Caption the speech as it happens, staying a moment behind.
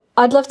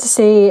I'd love to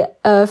see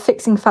a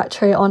fixing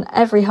factory on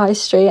every high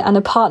street and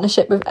a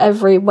partnership with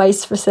every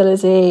waste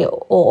facility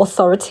or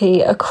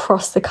authority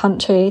across the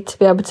country to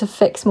be able to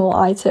fix more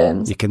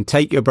items. You can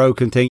take your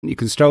broken thing, you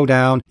can stroll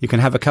down, you can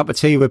have a cup of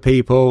tea with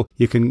people,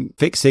 you can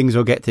fix things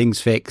or get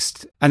things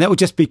fixed, and that will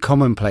just be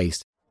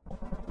commonplace.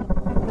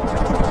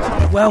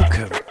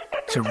 Welcome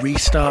to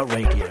Restart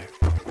Radio.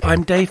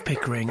 I'm Dave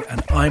Pickering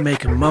and I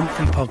make a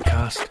monthly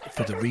podcast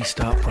for the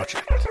Restart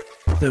Project.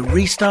 The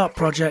Restart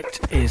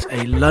Project is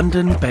a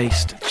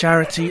London-based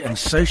charity and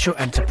social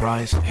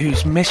enterprise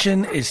whose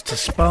mission is to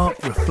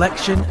spark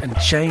reflection and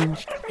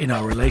change in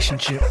our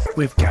relationship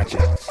with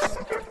gadgets.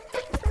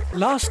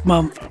 Last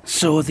month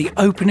saw the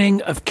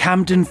opening of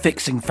Camden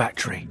Fixing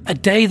Factory, a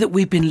day that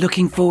we've been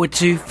looking forward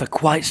to for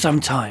quite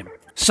some time.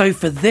 So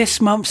for this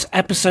month's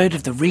episode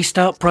of the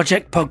Restart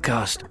Project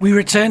podcast, we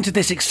return to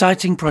this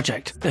exciting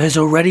project that has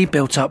already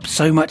built up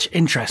so much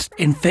interest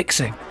in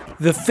fixing.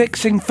 The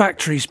Fixing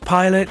Factories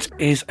pilot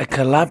is a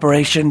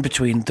collaboration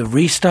between the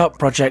Restart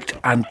Project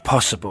and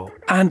Possible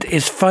and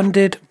is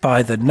funded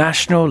by the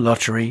National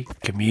Lottery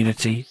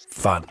Community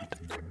Fund.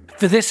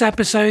 For this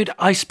episode,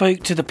 I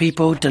spoke to the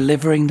people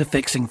delivering the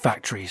Fixing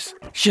Factories.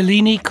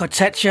 Shalini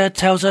Kotecha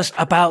tells us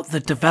about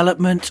the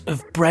development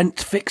of Brent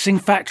Fixing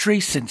Factory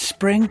since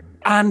spring,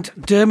 and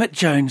Dermot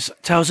Jones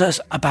tells us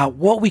about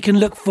what we can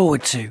look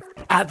forward to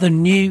at the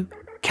new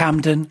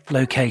Camden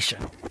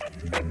location.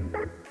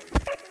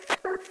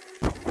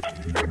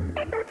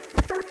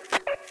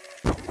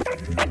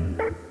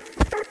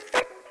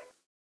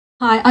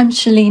 Hi, I'm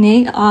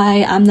Shalini. I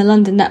am the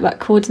London Network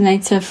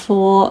Coordinator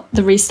for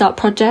the Restart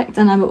Project,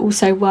 and I will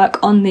also work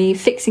on the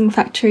Fixing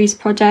Factories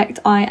project.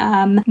 I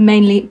am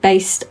mainly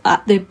based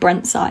at the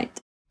Brent site.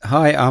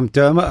 Hi, I'm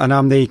Dermot and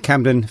I'm the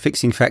Camden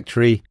Fixing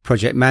Factory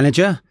Project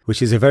Manager,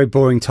 which is a very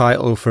boring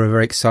title for a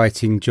very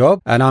exciting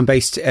job. And I'm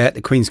based at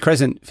the Queen's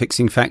Crescent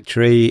Fixing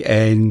Factory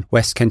in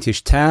West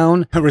Kentish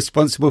Town. I'm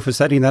responsible for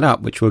setting that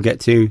up, which we'll get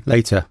to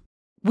later.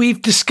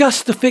 We've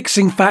discussed the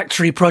Fixing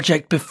Factory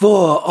project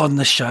before on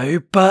the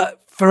show,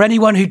 but for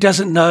anyone who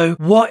doesn't know,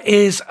 what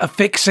is a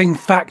fixing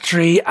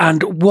factory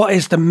and what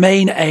is the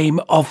main aim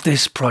of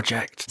this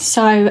project?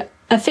 So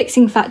a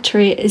fixing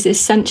factory is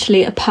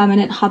essentially a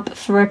permanent hub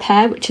for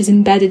repair, which is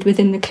embedded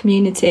within the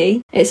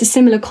community. It's a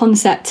similar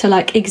concept to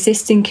like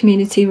existing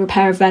community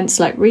repair events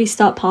like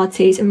restart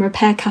parties and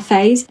repair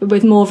cafes, but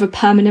with more of a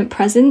permanent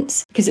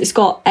presence because it's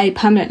got a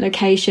permanent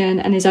location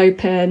and is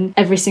open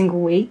every single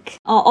week.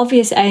 Our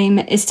obvious aim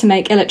is to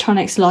make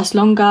electronics last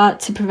longer,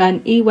 to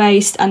prevent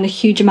e-waste and the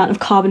huge amount of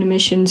carbon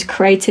emissions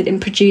created in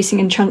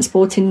producing and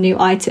transporting new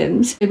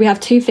items. We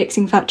have two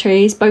fixing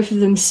factories, both of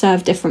them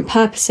serve different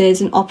purposes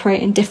and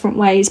operate in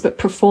different ways but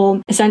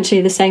perform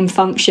essentially the same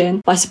function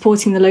by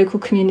supporting the local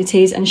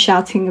communities and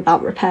shouting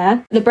about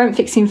repair. The Brent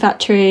Fixing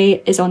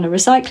Factory is on a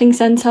recycling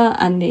centre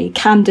and the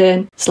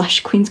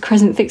Camden/Queen's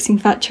Crescent Fixing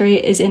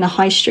Factory is in a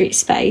high street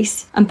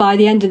space. And by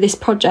the end of this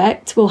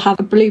project, we'll have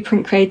a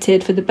blueprint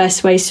created for the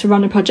best ways to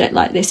run a project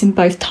like this in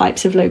both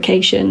types of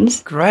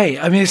locations. Great.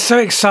 I mean, it's so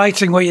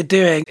exciting what you're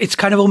doing. It's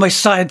kind of almost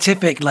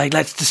scientific, like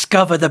let's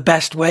discover the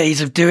best ways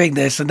of doing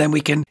this and then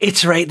we can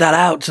iterate that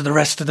out to the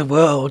rest of the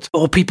world.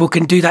 Or people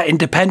can do that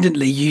independently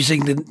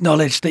using the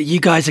knowledge that you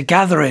guys are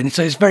gathering.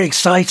 So it's very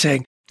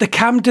exciting. The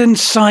Camden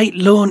site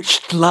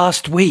launched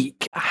last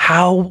week.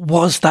 How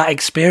was that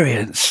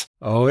experience?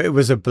 Oh, it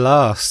was a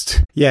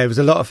blast. Yeah, it was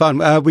a lot of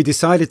fun. We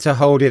decided to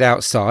hold it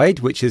outside,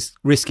 which is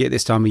risky at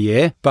this time of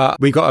year, but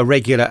we got a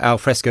regular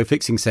alfresco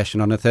fixing session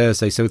on a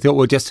Thursday. So we thought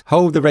we'll just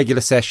hold the regular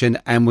session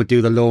and we'll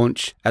do the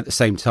launch at the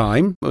same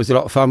time. It was a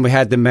lot of fun. We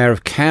had the Mayor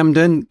of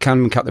Camden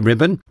come and cut the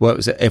ribbon. Well,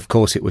 of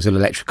course, it was an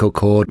electrical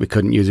cord. We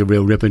couldn't use a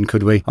real ribbon,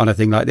 could we, on a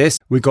thing like this?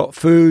 We got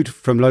food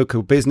from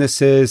local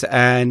businesses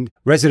and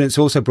residents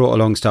also brought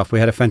along stuff. We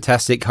had a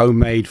fantastic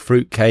homemade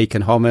fruit cake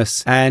and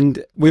hummus,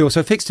 and we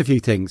also fixed a few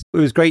things. It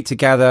was great to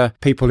gather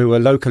people who were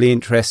locally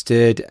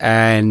interested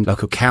and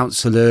local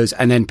councillors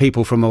and then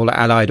people from all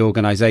allied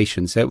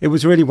organisations. So it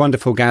was a really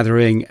wonderful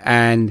gathering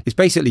and it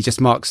basically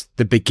just marks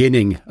the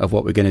beginning of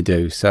what we're going to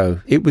do. So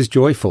it was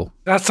joyful.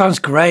 That sounds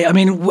great. I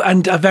mean,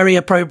 and a very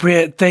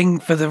appropriate thing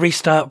for the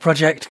Restart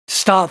Project.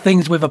 Start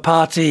things with a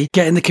party,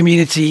 getting the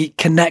community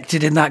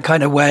connected in that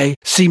kind of way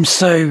seems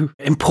so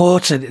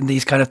important in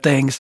these kind of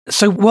things.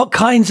 So what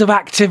kinds of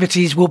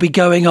activities will be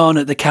going on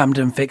at the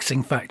Camden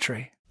Fixing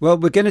Factory? Well,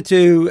 we're going to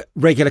do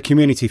regular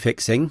community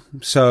fixing.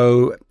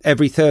 So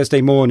every Thursday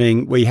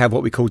morning, we have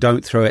what we call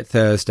Don't Throw It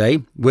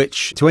Thursday,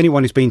 which to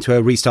anyone who's been to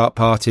a restart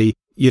party,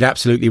 you'd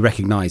absolutely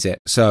recognise it.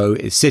 So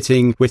it's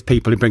sitting with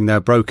people who bring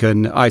their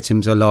broken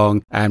items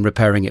along and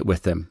repairing it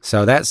with them.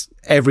 So that's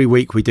every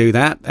week we do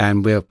that,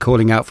 and we're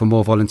calling out for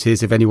more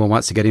volunteers if anyone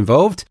wants to get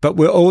involved. But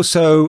we're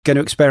also going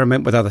to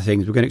experiment with other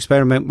things. We're going to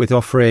experiment with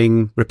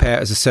offering repair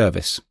as a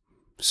service.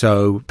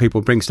 So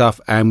people bring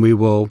stuff and we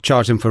will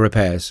charge them for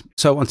repairs.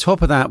 So on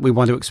top of that, we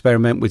want to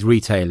experiment with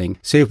retailing,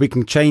 see if we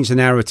can change the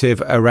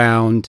narrative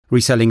around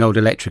reselling old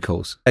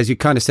electricals. As you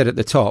kind of said at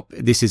the top,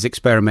 this is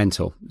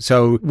experimental.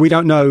 So we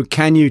don't know,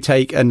 can you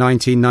take a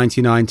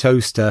 1999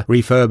 toaster,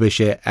 refurbish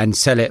it and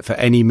sell it for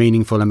any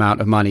meaningful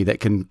amount of money that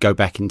can go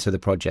back into the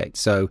project?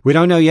 So we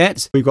don't know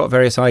yet. We've got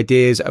various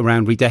ideas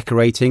around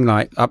redecorating,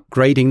 like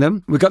upgrading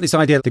them. We've got this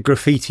idea of the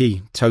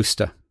graffiti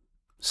toaster.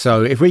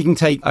 So if we can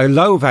take a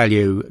low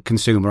value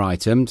consumer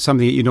item,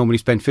 something that you normally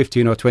spend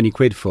 15 or 20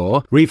 quid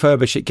for,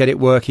 refurbish it, get it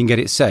working, get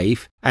it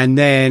safe, and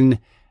then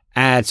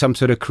add some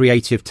sort of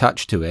creative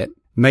touch to it,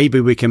 maybe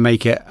we can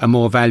make it a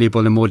more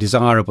valuable and more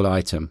desirable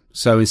item.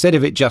 So instead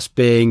of it just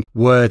being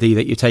worthy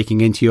that you're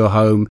taking into your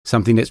home,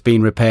 something that's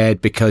been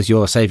repaired because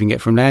you're saving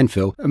it from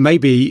landfill,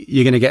 maybe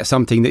you're going to get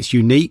something that's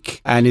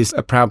unique and is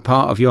a proud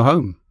part of your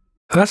home.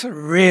 That's a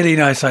really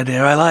nice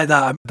idea. I like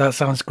that. That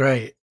sounds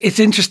great. It's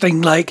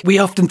interesting, like we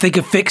often think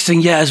of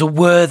fixing, as a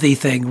worthy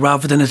thing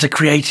rather than as a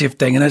creative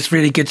thing. And it's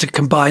really good to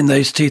combine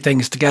those two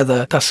things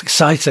together. That's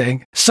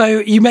exciting. So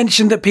you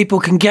mentioned that people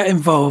can get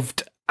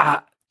involved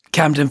at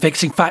Camden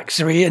Fixing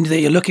Factory and that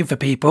you're looking for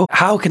people.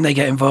 How can they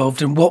get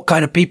involved and what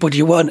kind of people do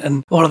you want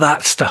and all of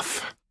that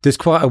stuff? There's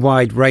quite a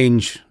wide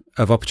range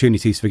of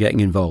opportunities for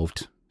getting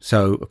involved.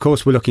 So, of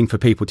course, we're looking for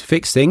people to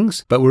fix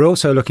things, but we're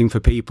also looking for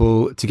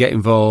people to get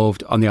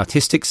involved on the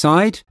artistic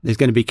side. There's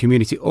going to be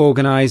community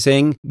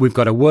organising. We've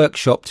got a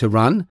workshop to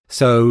run,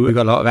 so we've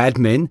got a lot of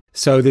admin.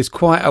 So there's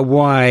quite a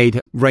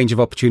wide range of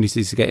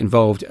opportunities to get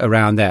involved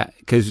around that,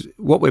 because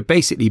what we're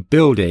basically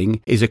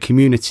building is a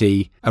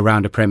community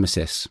around a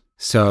premises.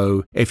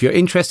 So if you're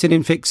interested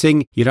in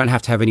fixing, you don't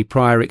have to have any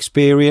prior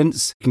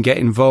experience. You can get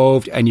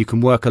involved and you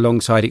can work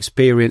alongside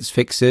experienced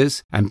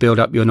fixers and build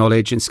up your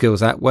knowledge and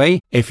skills that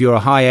way. If you're a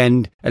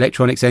high-end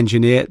electronics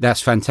engineer,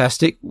 that's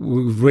fantastic.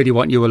 We really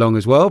want you along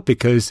as well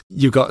because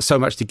you've got so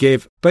much to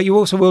give. But you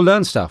also will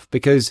learn stuff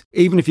because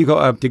even if you've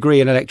got a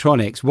degree in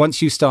electronics,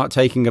 once you start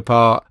taking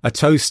apart a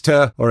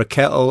toaster or a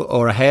kettle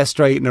or a hair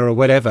straightener or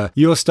whatever,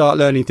 you'll start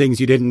learning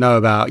things you didn't know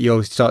about.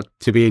 You'll start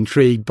to be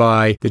intrigued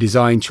by the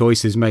design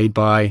choices made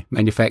by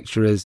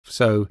manufacturers.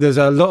 So there's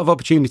a lot of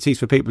opportunities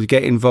for people to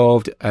get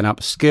involved and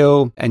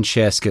upskill and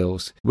share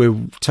skills. We're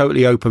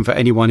totally open for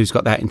anyone who's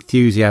got that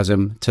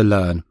enthusiasm to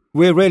learn.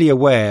 We're really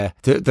aware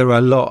that there are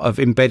a lot of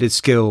embedded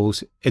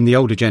skills in the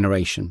older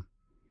generation.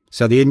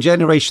 So the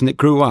generation that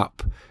grew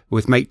up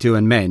with Make, Do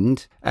and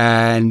Mend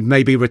and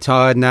maybe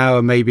retired now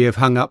and maybe have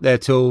hung up their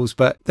tools,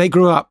 but they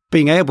grew up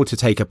being able to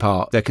take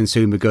apart their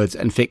consumer goods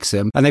and fix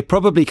them. And they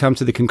probably come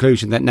to the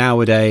conclusion that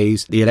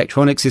nowadays the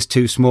electronics is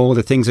too small,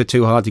 the things are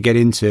too hard to get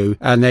into,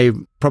 and they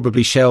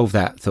probably shelve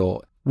that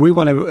thought. We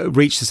want to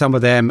reach to some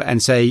of them and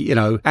say,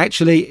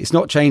 actually, it's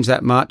not changed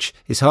that much.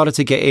 It's harder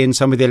to get in.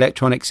 Some of the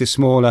electronics is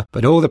smaller,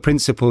 but all the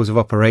principles of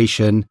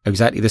operation are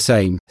exactly the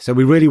same. So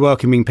we're really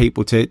welcoming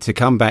people to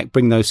come back,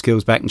 bring those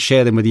skills back and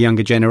share them with the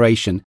younger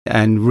generation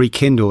and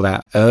rekindle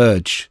that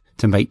urge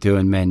to make, do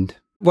and mend.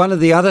 One of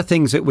the other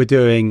things that we're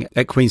doing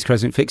at Queen's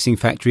Crescent Fixing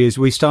Factory is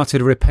we started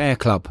a repair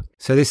club.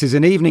 So this is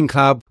an evening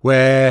club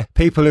where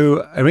people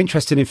who are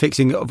interested in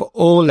fixing of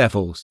all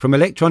levels, from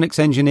electronics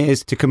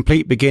engineers to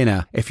complete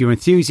beginner, if you're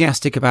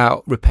enthusiastic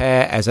about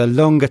repair as a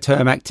longer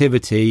term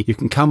activity, you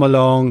can come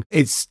along.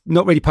 It's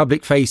not really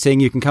public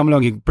facing. You can come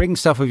along, you can bring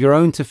stuff of your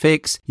own to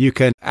fix. You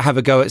can have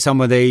a go at some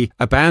of the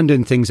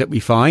abandoned things that we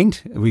find.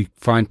 We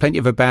find plenty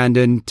of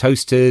abandoned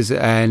toasters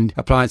and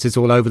appliances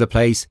all over the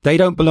place. They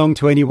don't belong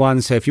to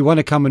anyone. So if you want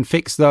to come and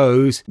fix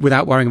those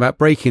without worrying about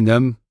breaking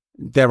them,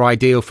 they're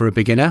ideal for a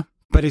beginner.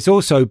 But it's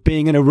also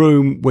being in a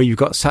room where you've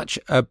got such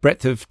a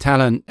breadth of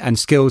talent and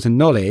skills and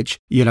knowledge.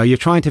 You're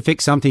trying to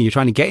fix something, you're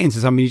trying to get into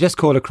something, you just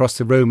call across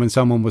the room and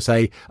someone will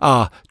say,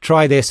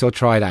 try this or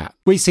try that.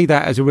 We see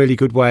that as a really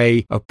good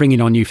way of bringing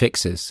on new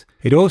fixers.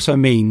 It also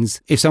means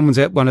if someone's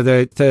at one of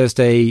the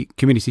Thursday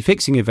community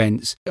fixing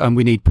events and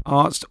we need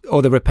parts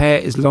or the repair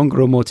is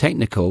longer or more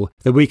technical,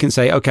 that we can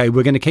say, okay,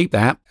 we're going to keep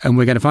that and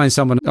we're going to find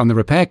someone on the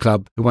repair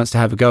club who wants to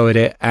have a go at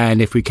it.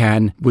 And if we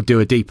can, we'll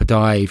do a deeper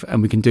dive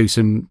and we can do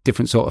some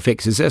different sort of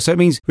fixes. So it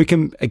means we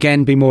can,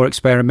 again, be more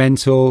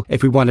experimental.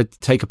 If we want to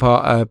take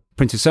apart a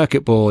printed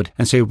circuit board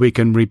and see if we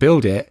can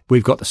rebuild it,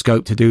 we've got the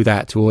scope to do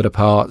that, to order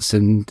parts,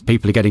 and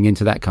people are getting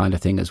into that kind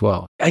of thing as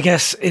well. I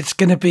guess it's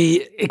going to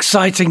be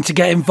exciting to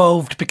get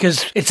involved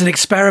because it's an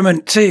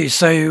experiment too.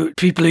 So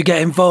people who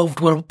get involved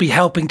will be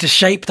helping to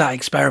shape that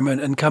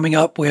experiment and coming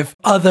up with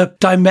other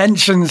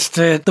dimensions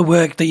to the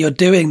work that you're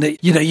doing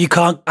that, you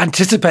can't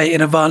anticipate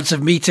in advance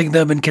of meeting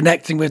them and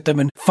connecting with them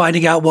and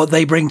finding out what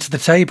they bring to the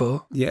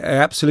table. Yeah,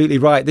 absolutely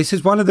right. This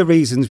is one of the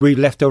reasons we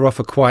left our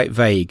offer quite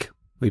vague.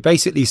 We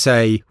basically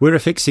say, we're a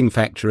fixing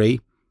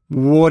factory.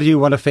 What do you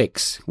want to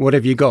fix? What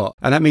have you got?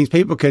 And that means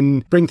people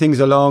can bring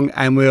things along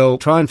and we'll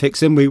try and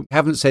fix them. We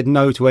haven't said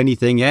no to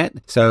anything yet.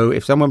 So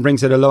if someone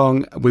brings it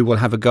along, we will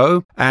have a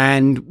go.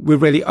 And we're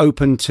really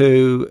open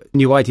to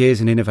new ideas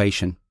and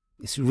innovation.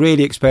 It's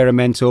really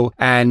experimental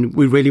and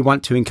we really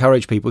want to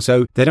encourage people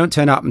so they don't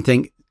turn up and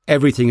think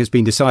everything has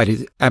been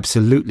decided.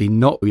 Absolutely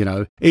not,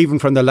 even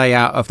from the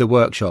layout of the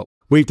workshop.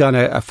 we've done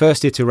a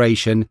first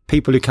iteration.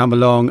 People who come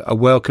along are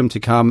welcome to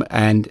come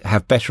and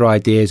have better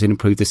ideas and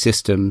improve the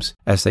systems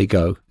as they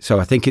go. So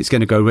I think it's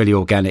going to go really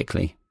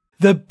organically.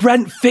 The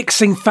Brent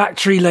Fixing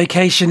Factory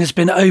location has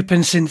been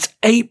open since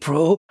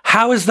April.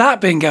 How has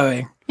that been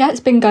going? Yeah, it's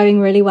been going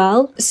really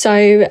well.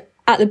 So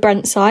at the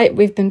Brent site,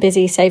 we've been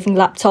busy saving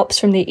laptops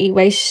from the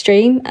e-waste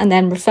stream and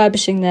then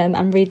refurbishing them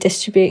and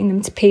redistributing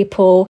them to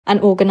people and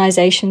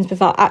organisations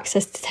without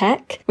access to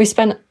tech. We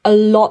spent a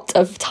lot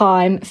of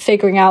time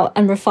figuring out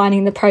and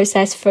refining the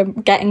process from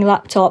getting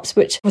laptops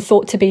which were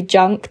thought to be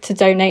junk to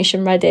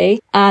donation ready.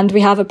 And we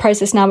have a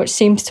process now which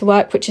seems to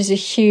work, which is a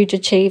huge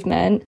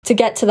achievement. To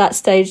get to that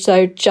stage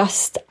though,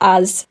 just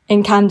as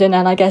in Camden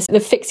and I guess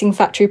the Fixing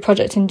Factory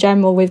project in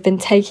general, we've been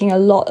taking a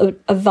lot of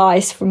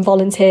advice from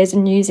volunteers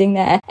and using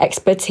their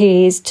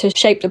expertise to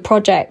shape the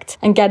project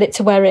and get it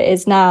to where it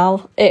is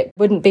now. It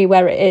wouldn't be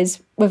where it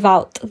is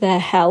without their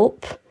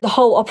help. The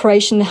whole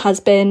operation has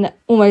been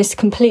almost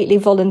completely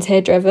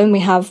volunteer driven. We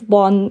have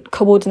one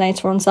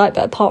coordinator on site,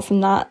 but apart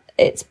from that,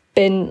 it's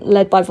been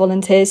led by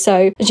volunteers.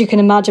 So as you can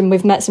imagine,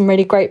 we've met some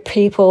really great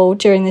people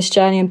during this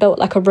journey and built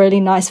like a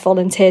really nice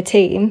volunteer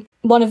team.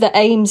 One of the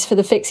aims for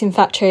the Fixing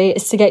Factory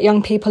is to get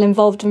young people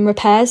involved in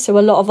repairs. So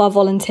a lot of our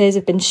volunteers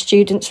have been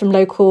students from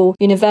local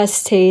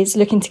universities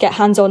looking to get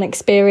hands-on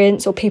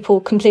experience or people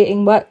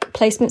completing work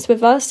placements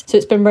with us. So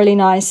it's been really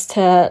nice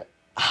to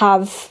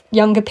have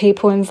younger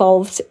people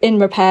involved in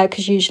repair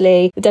because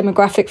usually the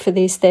demographic for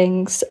these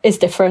things is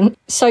different.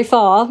 So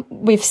far,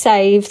 we've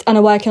saved and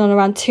are working on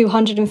around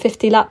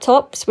 250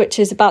 laptops, which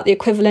is about the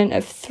equivalent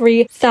of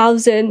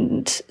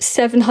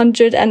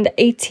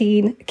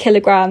 3,718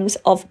 kilograms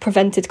of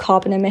prevented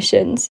carbon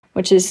emissions,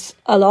 which is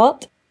a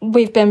lot.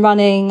 We've been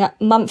running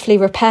monthly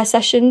repair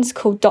sessions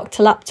called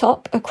Dr.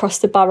 Laptop across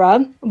the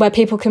borough, where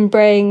people can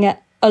bring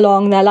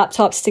along their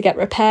laptops to get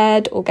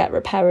repaired or get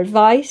repair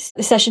advice.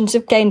 The sessions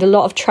have gained a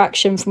lot of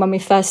traction from when we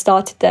first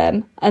started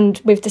them,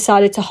 and we've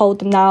decided to hold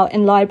them now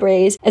in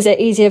libraries as they're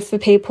easier for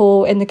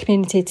people in the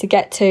community to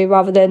get to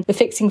rather than the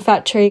Fixing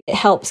Factory. It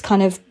helps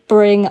kind of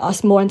bring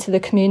us more into the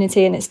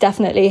community, and it's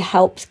definitely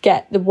helped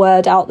get the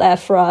word out there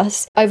for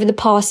us. Over the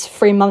past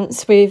 3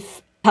 months,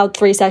 we've held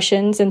 3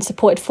 sessions and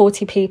supported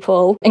 40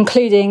 people,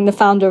 including the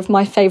founder of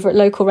my favourite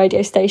local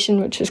radio station,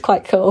 which was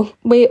quite cool.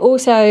 We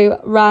also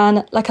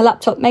ran like a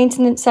laptop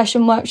maintenance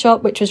session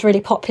workshop, which was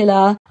really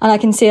popular. And I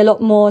can see a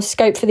lot more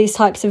scope for these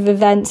types of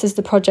events as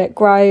the project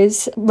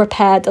grows.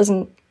 Repair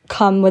doesn't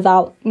come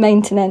without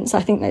maintenance.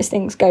 I think those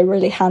things go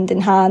really hand in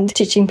hand,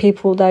 teaching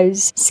people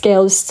those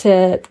skills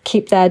to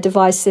keep their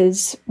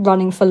devices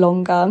running for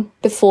longer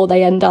before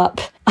they end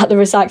up at the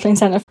recycling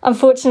centre.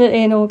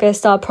 Unfortunately, in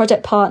August, our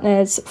project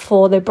partners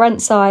for the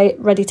Brent site,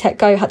 Ready Tech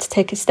Go, had to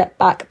take a step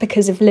back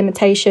because of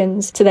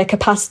limitations to their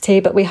capacity,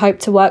 but we hope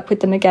to work with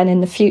them again in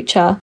the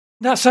future.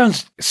 That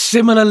sounds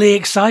similarly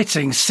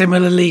exciting,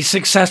 similarly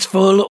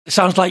successful. It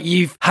sounds like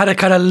you've had a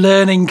kind of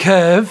learning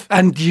curve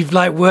and you've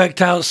like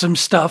worked out some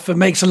stuff. It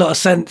makes a lot of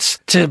sense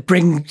to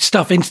bring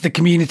stuff into the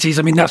communities.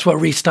 I mean, that's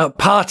what Restart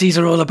parties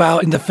are all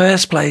about in the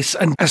first place.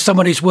 And as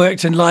someone who's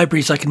worked in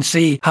libraries, I can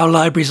see how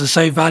libraries are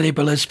so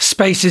valuable as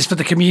spaces for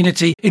the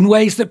community in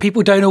ways that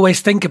people don't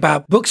always think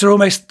about. Books are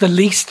almost the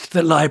least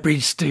that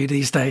libraries do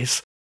these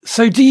days.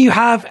 So do you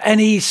have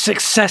any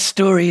success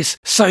stories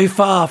so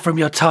far from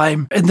your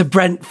time in the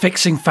Brent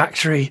Fixing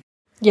Factory?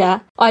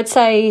 Yeah, I'd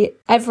say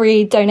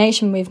every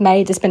donation we've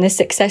made has been a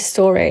success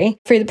story.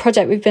 Through the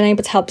project, we've been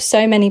able to help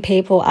so many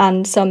people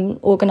and some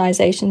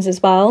organisations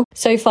as well.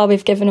 So far,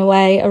 we've given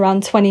away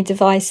around 20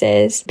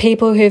 devices.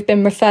 People who've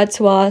been referred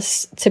to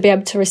us to be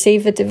able to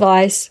receive a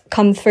device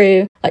come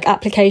through like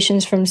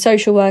applications from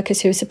social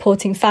workers who are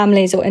supporting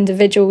families or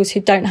individuals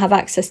who don't have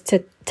access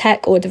to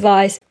tech or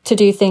device to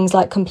do things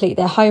like complete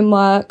their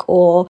homework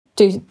or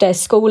do their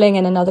schooling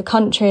in another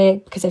country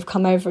because they've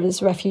come over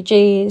as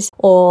refugees,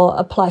 or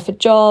apply for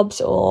jobs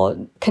or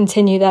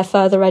continue their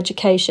further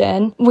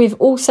education. We've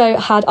also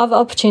had other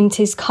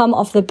opportunities come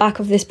off the back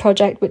of this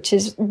project, which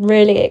is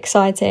really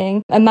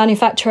exciting. A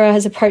manufacturer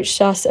has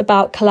approached us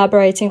about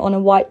collaborating on a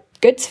white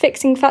goods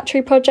fixing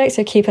factory project,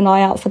 so keep an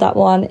eye out for that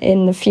one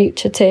in the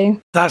future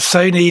too. That's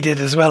so needed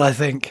as well, I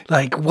think.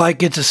 Like, white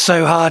goods are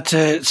so hard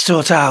to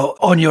sort out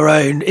on your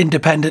own,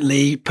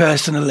 independently,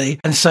 personally,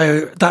 and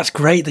so that's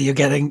great that you're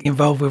getting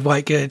involved with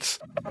white goods.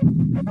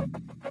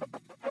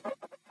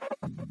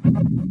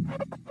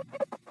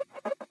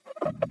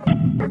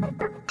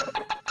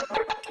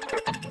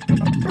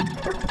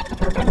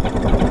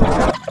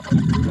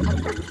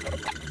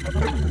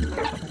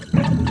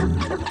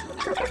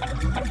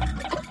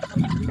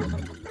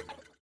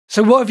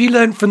 So what have you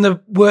learned from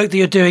the work that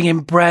you're doing in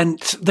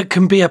Brent that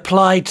can be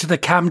applied to the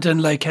Camden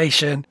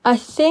location? I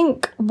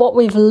think what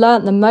we've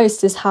learnt the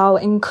most is how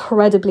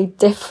incredibly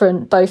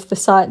different both the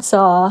sites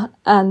are,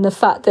 and the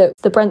fact that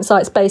the Brent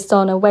site's based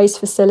on a waste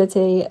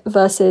facility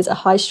versus a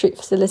high street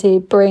facility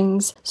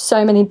brings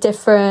so many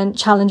different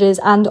challenges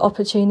and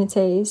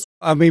opportunities.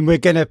 I mean, we're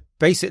going to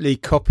basically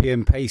copy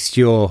and paste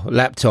your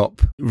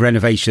laptop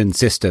renovation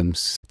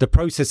systems, the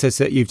processes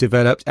that you've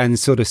developed, and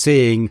sort of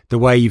seeing the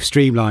way you've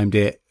streamlined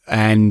it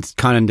and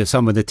kind of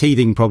some of the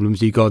teething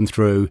problems you've gone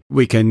through,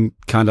 we can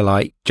kind of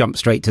like jump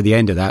straight to the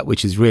end of that,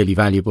 which is really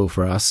valuable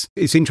for us.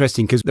 It's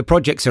interesting because the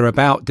projects are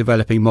about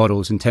developing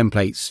models and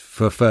templates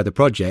for further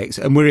projects,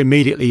 and we're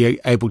immediately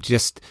able to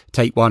just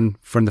take one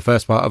from the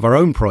first part of our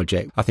own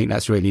project. I think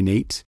that's really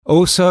neat.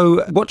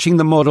 Also, watching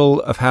the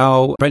model of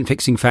how Brent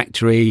Fixing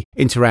Factory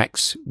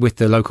interacts with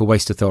the local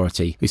waste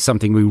authority is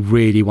something we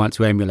really want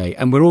to emulate.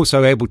 And we're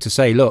also able to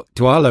say, look,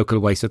 to our local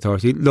waste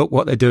authority, look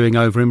what they're doing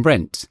over in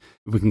Brent.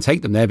 We can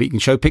take them there, but you can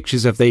show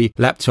pictures of the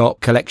laptop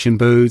collection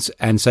booths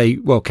and say,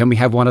 well, can we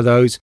have one of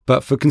those,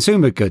 but for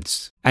consumer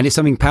goods? And it's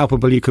something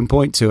palpable you can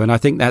point to. And I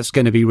think that's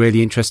going to be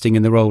really interesting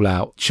in the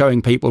rollout,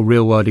 showing people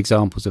real world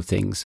examples of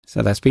things.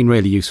 So that's been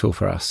really useful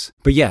for us.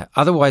 But yeah,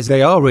 otherwise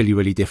they are really,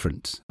 really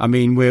different. I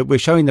mean, we're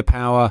showing the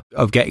power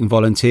of getting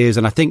volunteers,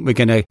 and I think we're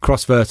going to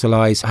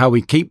cross-fertilize how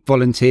we keep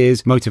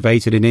volunteers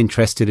motivated and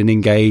interested and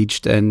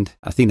engaged. And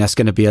I think that's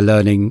going to be a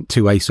learning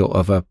two-way sort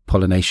of a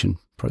pollination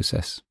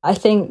process. I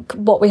think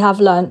what we have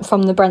learnt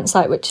from the Brent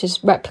site, which is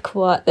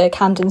replicable at the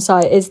Camden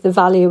site, is the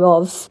value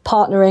of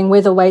partnering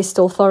with a waste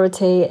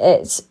authority.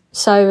 It's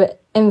so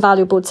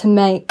invaluable to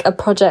make a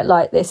project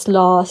like this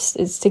last,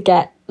 is to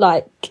get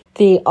like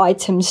the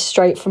items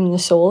straight from the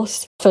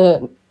source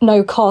for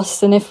no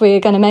cost. And if we're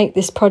going to make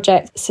this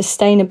project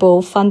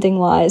sustainable funding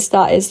wise,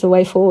 that is the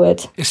way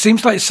forward. It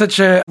seems like such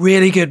a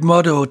really good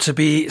model to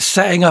be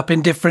setting up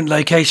in different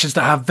locations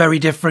that have very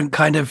different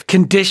kind of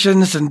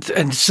conditions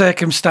and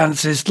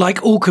circumstances.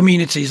 Like all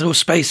communities, all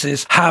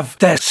spaces have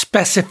their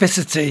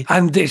specificity,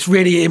 and it's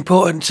really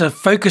important to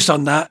focus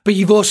on that. But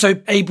you've also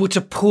able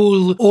to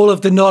pool all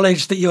of the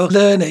knowledge that you're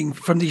learning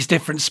from these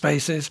different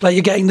spaces. Like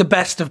you're getting the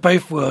best of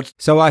both worlds.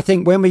 So I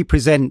think when we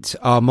present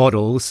our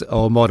models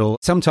or model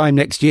sometime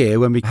next year,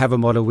 when we have a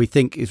model we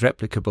think is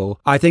replicable,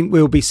 I think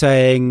we'll be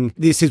saying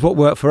this is what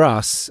worked for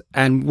us,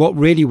 and what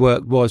really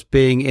worked was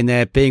being in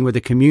there, being with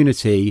the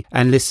community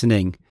and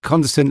listening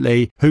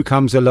constantly who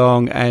comes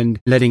along and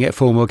letting it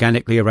form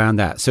organically around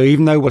that. So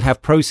even though we'll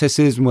have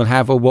processes and we'll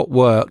have what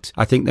worked,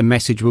 I think the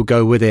message will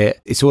go with it.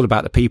 It's all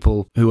about the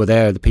people who are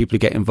there, the people who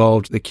get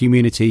involved, the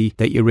community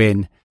that you're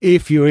in.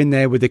 If you're in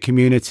there with the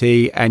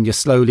community and you're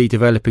slowly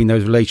developing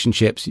those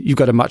relationships, you've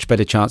got a much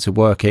better chance of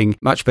working,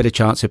 much better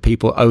chance of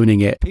people owning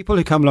it. People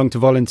who come along to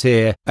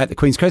volunteer at the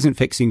Queen's Crescent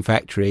Fixing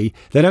Factory,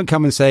 they don't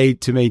come and say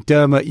to me,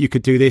 Dermot, you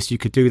could do this, you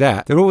could do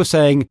that. They're always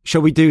saying,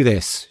 shall we do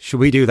this? Shall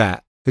we do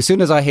that? As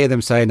soon as I hear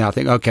them saying that, I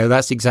think, okay,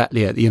 that's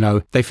exactly it. You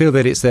know, they feel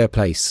that it's their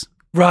place.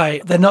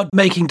 Right. They're not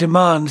making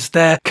demands.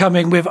 They're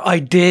coming with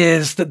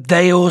ideas that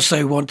they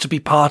also want to be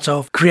part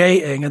of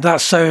creating. And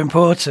that's so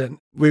important.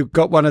 We've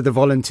got one of the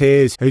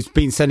volunteers who's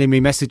been sending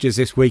me messages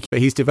this week, but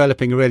he's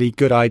developing a really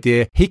good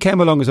idea. He came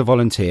along as a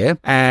volunteer,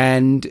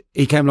 and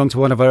he came along to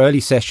one of our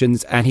early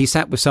sessions, and he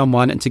sat with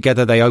someone, and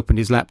together they opened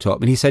his laptop.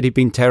 And he said he'd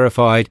been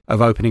terrified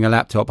of opening a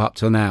laptop up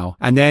till now.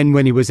 And then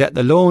when he was at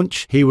the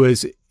launch, he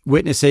was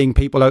witnessing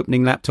people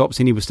opening laptops,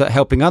 and he was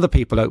helping other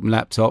people open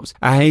laptops,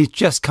 and he's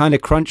just kind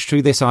of crunched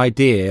through this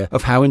idea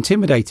of how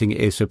intimidating it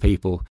is for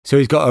people. So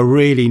he's got a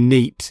really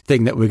neat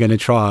thing that we're going to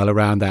trial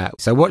around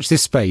that. So watch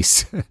this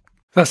space.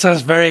 That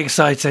sounds very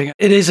exciting.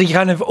 It is a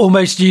kind of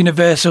almost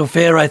universal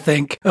fear, I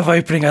think, of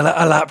opening a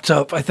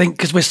laptop. I think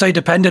because we're so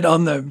dependent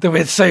on them, that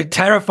we're so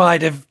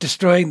terrified of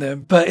destroying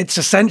them. But it's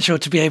essential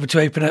to be able to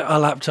open our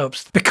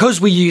laptops.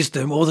 Because we use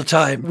them all the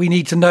time, we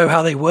need to know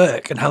how they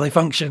work and how they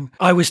function.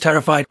 I was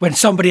terrified when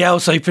somebody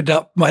else opened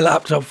up my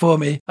laptop for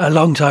me a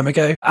long time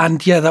ago.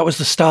 And yeah, that was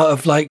the start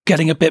of like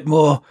getting a bit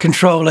more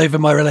control over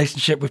my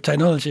relationship with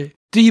technology.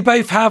 Do you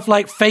both have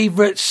like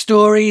favourite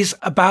stories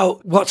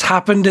about what's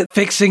happened at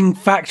fixing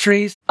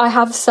factories? I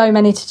have so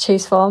many to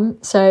choose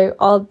from, so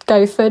I'll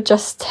go for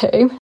just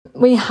two.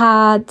 We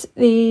had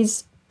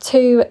these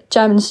 2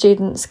 German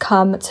students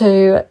come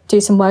to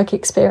do some work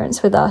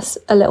experience with us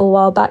a little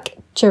while back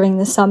during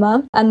the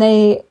summer, and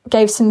they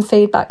gave some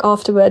feedback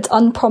afterwards,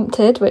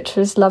 unprompted, which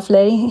was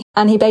lovely.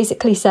 And he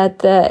basically said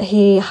that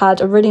he had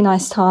a really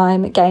nice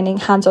time gaining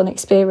hands-on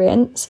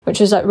experience, which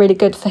was like really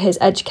good for his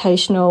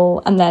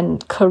educational and then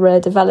career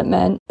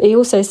development. He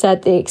also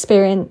said the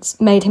experience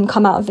made him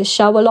come out of his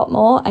shell a lot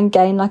more and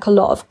gain like a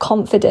lot of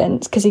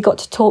confidence, because he got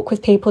to talk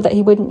with people that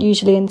he wouldn't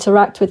usually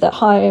interact with at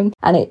home,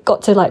 and it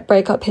got to like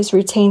break up his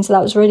routine. So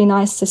that was really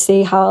nice to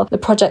see how the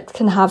project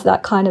can have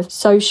that kind of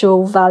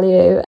social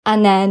value.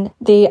 And then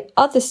the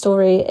other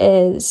story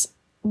is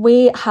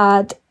we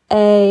had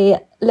a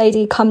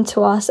lady come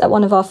to us at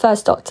one of our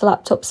first Dr.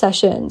 Laptop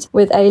sessions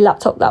with a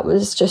laptop that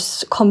was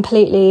just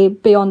completely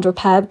beyond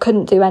repair,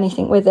 couldn't do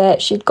anything with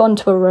it. She'd gone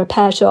to a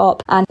repair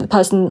shop and the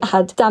person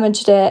had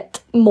damaged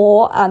it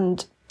more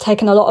and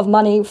taken a lot of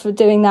money for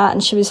doing that,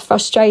 and she was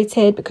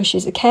frustrated because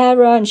she's a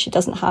carer and she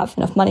doesn't have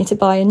enough money to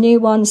buy a new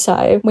one.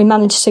 So we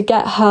managed to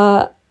get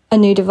her a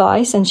new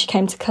device, and she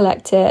came to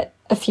collect it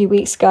a few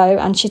weeks ago,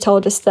 and she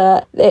told us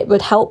that it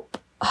would help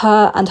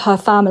her and her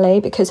family,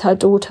 because her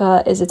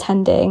daughter is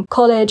attending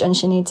college and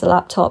she needs a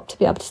laptop to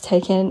be able to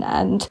take in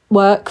and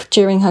work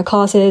during her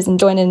classes and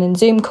join in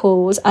Zoom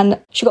calls. And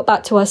she got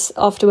back to us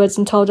afterwards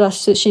and told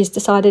us that she's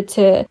decided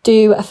to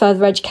do a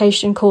further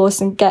education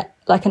course and get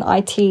like an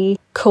IT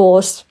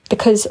course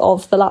because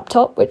of the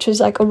laptop, which was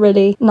like a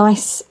really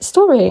nice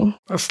story.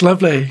 That's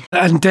lovely.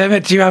 And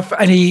Dermot, do you have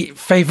any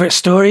favourite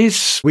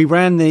stories? We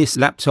ran this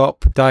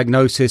laptop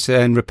diagnosis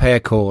and repair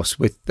course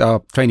with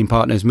our training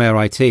partners,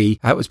 Mayor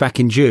IT. That was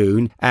back in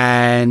June,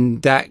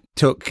 and that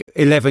took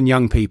 11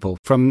 young people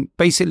from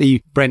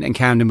basically Brent and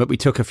Camden, but we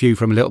took a few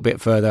from a little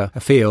bit further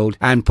afield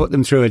and put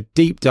them through a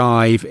deep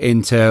dive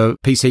into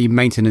PC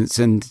maintenance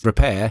and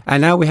repair.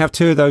 And now we have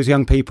 2 of those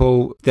young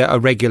people that are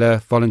regular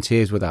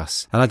volunteers with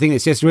us. And I think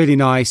it's just really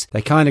nice.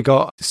 They kind of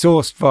got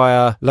sourced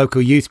via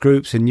local youth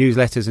groups and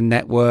newsletters and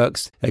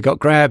networks. They got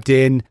grabbed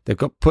in, they've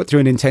got put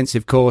through an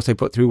intensive course, they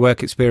put through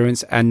work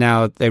experience, and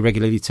now they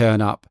regularly turn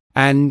up.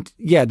 And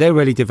yeah, they're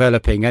really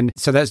developing. And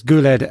so that's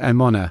Guled and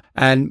Mona.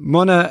 And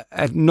Mona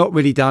had not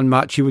really done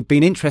much. She had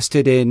been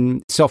interested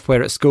in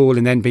software at school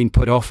and then been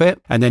put off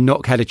it and then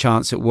not had a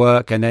chance at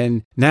work. And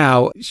then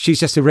now she's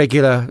just a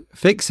regular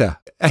fixer.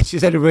 And she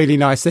said a really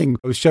nice thing.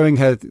 I was showing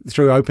her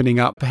through opening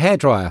up a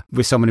hairdryer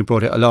with someone who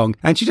brought it along.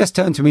 And she just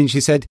turned to me and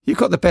she said, "You've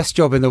got the best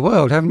job in the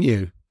world, haven't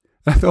you?"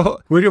 I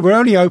thought, we're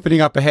only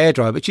opening up a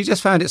hairdryer, but she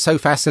just found it so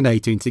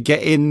fascinating to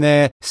get in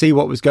there, see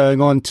what was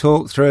going on,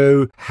 talk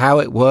through how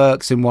it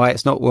works and why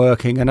it's not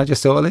working. And I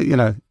just thought,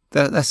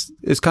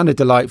 it's kind of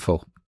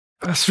delightful.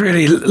 That's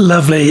really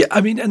lovely.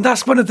 I mean, and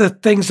that's one of the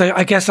things that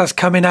I guess that's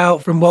coming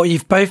out from what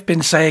you've both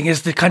been saying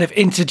is the kind of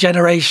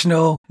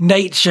intergenerational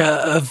nature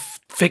of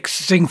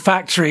fixing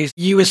factories.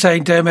 You were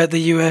saying, Dermot, that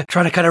you were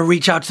trying to kind of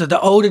reach out to the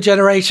older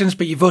generations,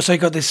 but you've also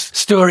got this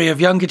story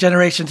of younger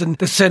generations, and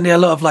there's certainly a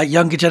lot of like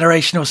younger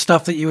generational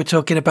stuff that you were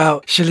talking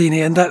about,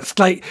 Shalini, and that's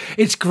like,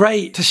 it's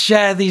great to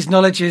share these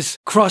knowledges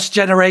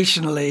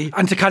cross-generationally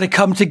and to kind of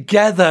come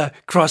together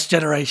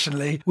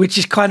cross-generationally, which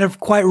is kind of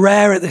quite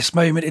rare at this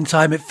moment in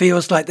time. It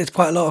feels like there's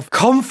quite a lot of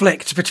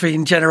conflict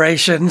between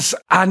generations,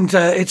 and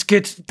it's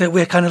good that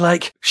we're kind of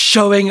like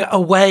showing a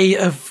way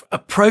of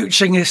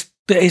approaching this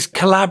that is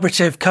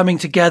collaborative, coming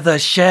together,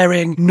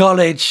 sharing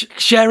knowledge,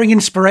 sharing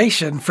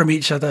inspiration from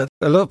each other.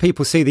 A lot of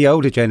people see the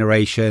older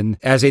generation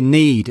as in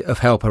need of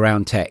help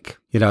around tech.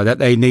 That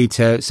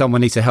they someone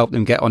needs to help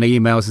them get on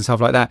emails and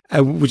stuff like that,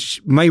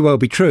 which may well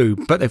be true,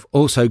 but they've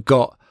also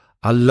got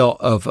a lot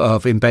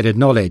of embedded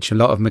knowledge, a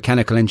lot of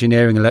mechanical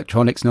engineering,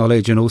 electronics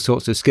knowledge, and all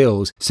sorts of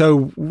skills.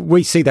 So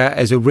we see that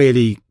as a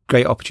really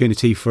great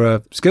opportunity for a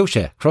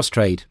Skillshare,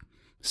 cross-trade.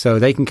 So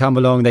they can come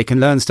along, they can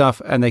learn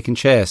stuff, and they can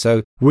share.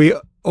 So we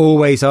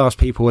always ask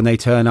people when they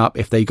turn up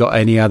if they got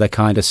any other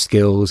kind of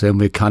skills, and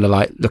we're kind of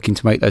like looking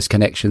to make those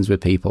connections with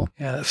people.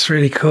 Yeah, that's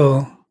really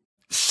cool.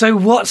 So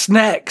what's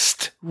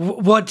next?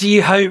 What do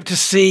you hope to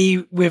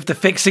see with the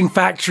fixing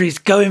factories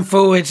going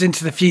forwards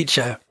into the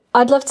future?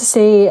 I'd love to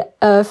see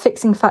a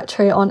fixing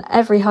factory on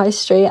every high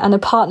street and a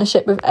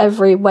partnership with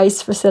every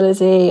waste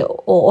facility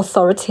or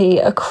authority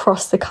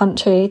across the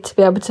country to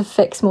be able to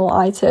fix more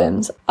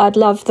items. I'd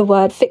love the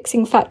word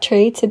fixing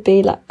factory to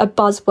be like a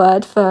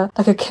buzzword for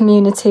like a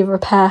community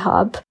repair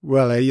hub.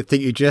 Well, I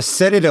think you just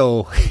said it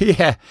all.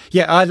 Yeah.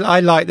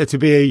 I like there to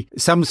be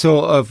some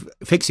sort of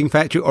fixing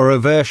factory or a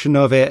version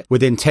of it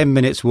within 10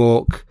 minutes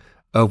walk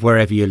of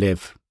wherever you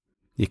live.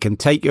 You can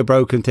take your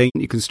broken thing,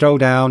 you can stroll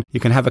down,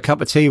 you can have a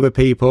cup of tea with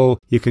people,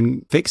 you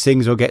can fix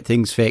things or get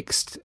things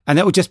fixed. And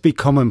that will just be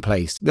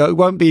commonplace. It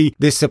won't be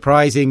this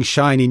surprising,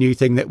 shiny new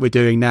thing that we're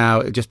doing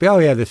now. It'll just be, oh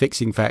yeah, the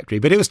fixing factory.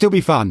 But it will still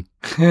be fun.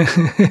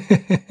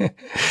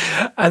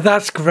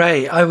 That's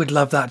great. I would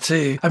love that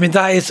too. I mean,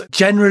 that is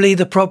generally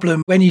the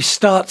problem when you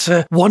start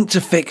to want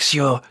to fix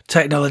your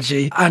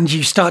technology and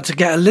you start to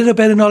get a little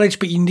bit of knowledge,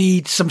 but you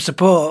need some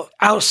support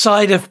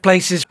outside of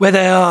places where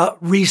there are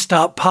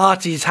restart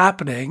parties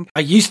happening. I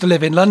used to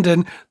live in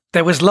London.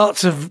 There was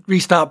lots of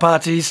restart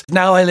parties.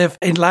 Now I live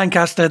in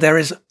Lancaster. There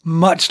is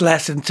much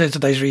less in terms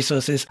of those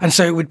resources. And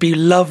so it would be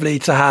lovely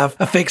to have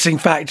a fixing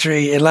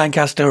factory in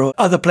Lancaster or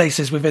other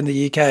places within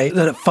the UK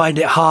that find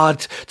it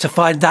hard to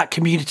find that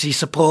community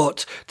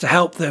support to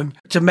help them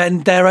to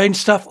mend their own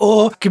stuff,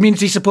 or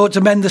community support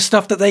to mend the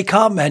stuff that they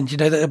can't mend,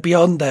 that are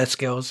beyond their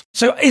skills.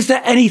 So is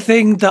there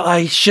anything that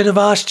I should have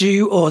asked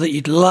you or that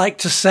you'd like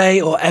to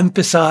say or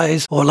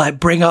emphasize or like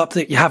bring up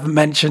that you haven't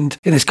mentioned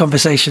in this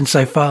conversation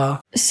so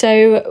far?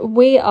 So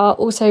we are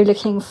also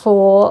looking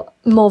for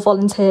more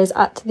volunteers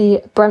at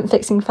the Brent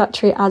Fixing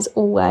Factory as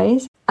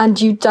always.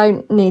 And you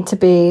don't need to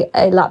be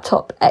a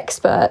laptop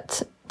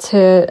expert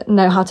to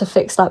know how to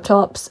fix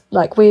laptops.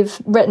 Like,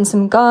 we've written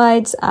some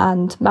guides,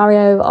 and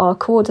Mario, our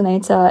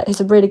coordinator,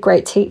 is a really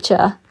great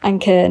teacher and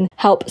can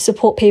help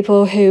support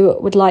people who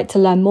would like to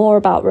learn more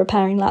about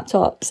repairing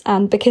laptops.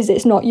 And because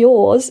it's not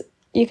yours,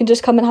 you can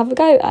just come and have a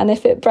go. And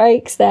if it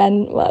breaks,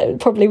 then, well, it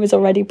probably was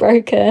already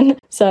broken,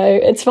 so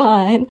it's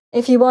fine.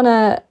 If you want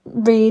to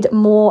read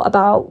more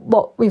about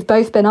what we've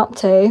both been up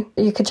to,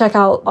 you can check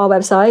out our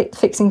website,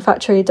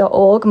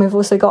 fixingfactory.org, and we've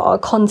also got our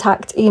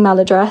contact email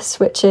address,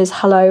 which is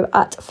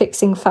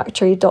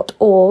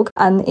hello@fixingfactory.org,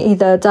 and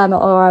either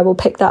Dermot or I will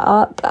pick that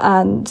up,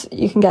 and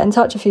you can get in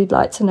touch if you'd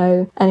like to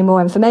know any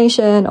more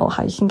information or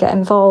how you can get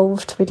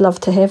involved. We'd love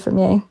to hear from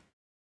you.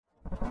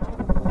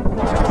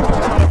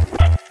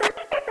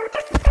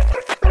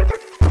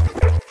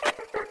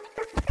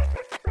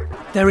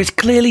 There is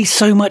clearly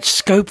so much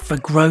scope for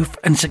growth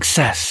and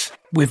success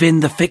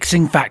within the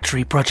Fixing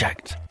Factory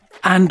project,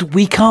 and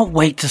we can't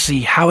wait to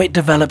see how it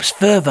develops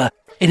further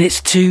in its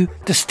 2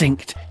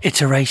 distinct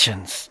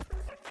iterations.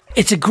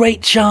 It's a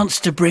great chance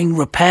to bring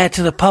repair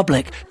to the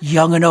public,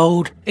 young and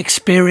old,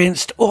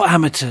 experienced or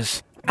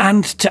amateurs,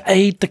 and to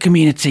aid the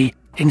community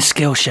in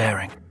skill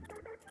sharing.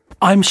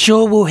 I'm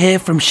sure we'll hear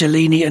from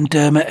Shalini and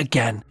Dermot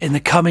again in the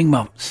coming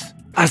months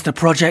as the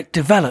project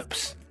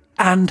develops,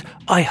 and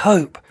I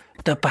hope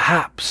that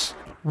perhaps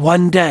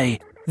one day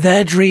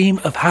their dream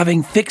of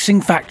having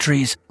fixing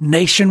factories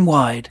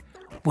nationwide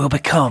will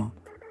become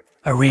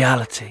a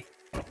reality.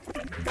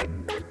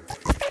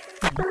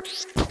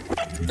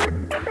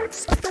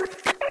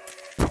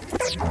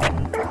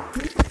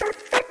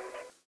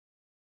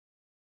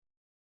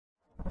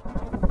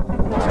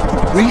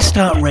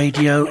 Restart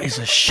Radio is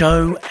a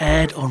show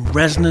aired on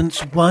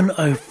Resonance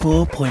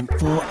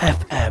 104.4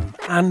 FM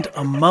and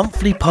a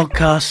monthly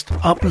podcast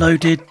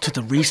uploaded to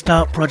the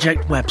Restart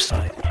Project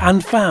website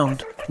and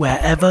found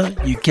wherever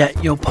you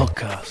get your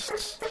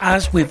podcasts.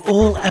 As with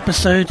all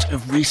episodes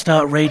of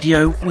Restart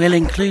Radio, we'll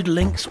include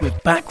links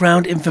with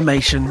background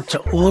information to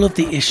all of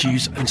the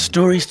issues and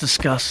stories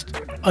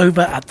discussed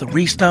over at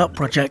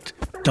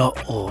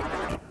therestartproject.org,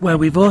 where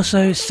we've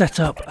also set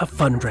up a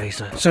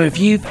fundraiser. So if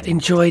you've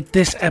enjoyed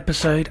this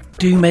episode,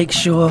 do make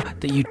sure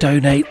that you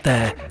donate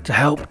there to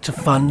help to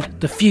fund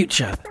the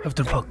future of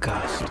the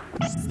podcast.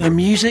 The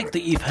music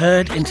that you've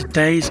heard in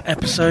today's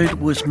episode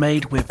was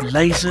made with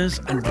lasers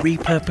and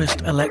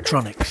repurposed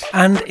electronics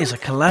and is a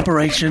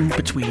collaboration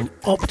between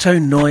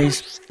Opto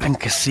Noise and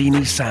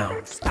Cassini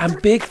Sound.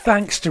 And big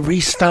thanks to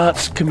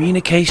Restart's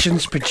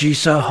communications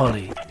producer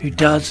Holly, who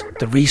does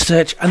the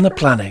research and the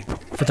planning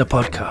for the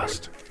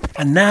podcast.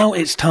 And now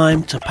it's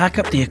time to pack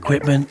up the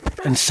equipment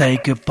and say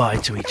goodbye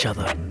to each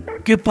other.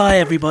 Goodbye,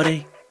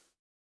 everybody.